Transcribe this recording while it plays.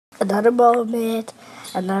Another moment.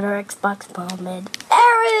 Another Xbox moment.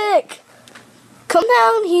 Eric! Come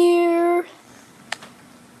down here.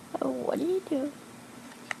 Oh, what are you doing?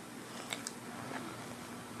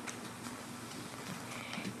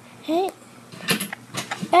 Hey.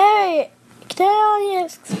 Eric! Turn on your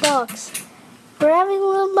Xbox. We're having a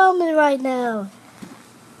little moment right now.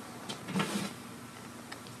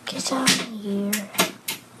 Get down here.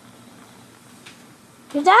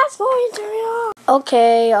 Your dad's going to turn it on.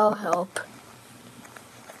 Okay, I'll help.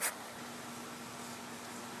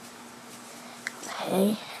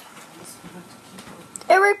 Hey.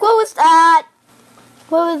 Eric, what was that?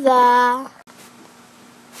 What was that?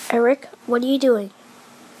 Eric, what are you doing?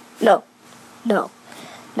 No. No.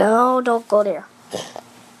 No, don't go there.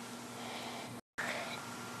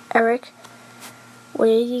 Eric, what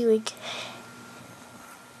are you doing?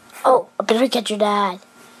 Oh, I better get your dad.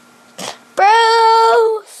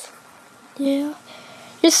 Bruce! Yeah?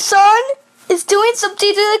 Your son is doing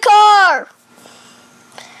something to the car!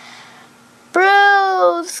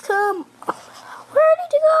 Bruce, come. Where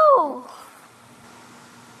did you go?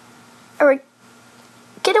 Eric,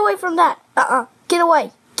 get away from that. Get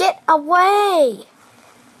away. Get away.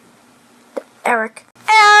 Eric.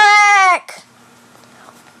 Eric!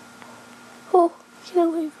 Oh, get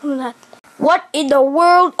away from that. What in the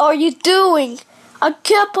world are you doing? I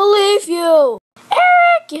can't believe you.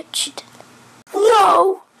 Eric, you cheated.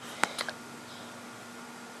 No!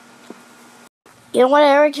 You know what,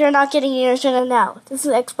 Eric? You're not getting your internet now. This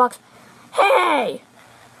is Xbox. Hey!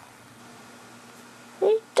 What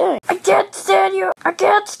are you doing? I can't stand you. I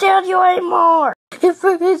can't stand you anymore. You're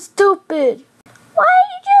freaking stupid. Why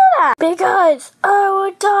did you do that? Because I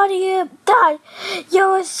would tell you that you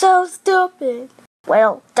were so stupid.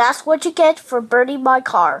 Well, that's what you get for burning my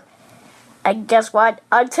car. And guess what?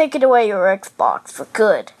 I'm taking away your Xbox for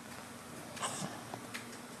good.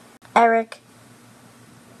 Eric.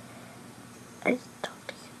 I talk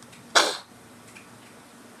to you.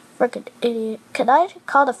 Frickin' idiot. Can I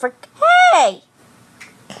call the Hey!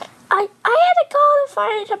 I had to call the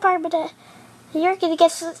fire department. You're gonna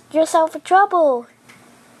get yourself in trouble.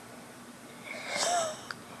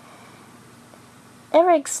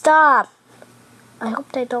 Eric, stop. I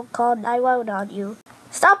hope they don't call 911 on you.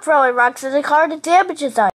 Stop throwing rocks in the car to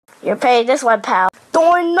damages us. You're paying this one, pal.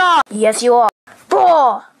 No, I'm not. Yes, you are.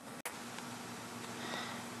 Blah!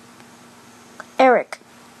 Eric,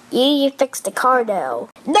 you need to fix the car now.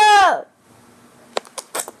 No!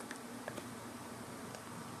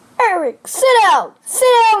 Eric, sit down! Sit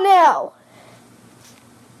down now!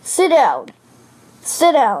 Sit down.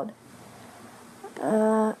 Sit down.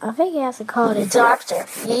 I think he has to call the doctor.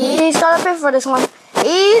 He's gonna pay for this one.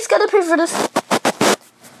 He's gonna pay for this.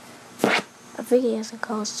 I think he has to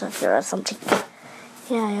call the doctor or something.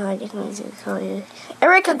 Yeah, I think he's gonna call you.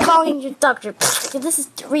 Eric, I'm calling your doctor. This is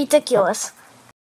ridiculous.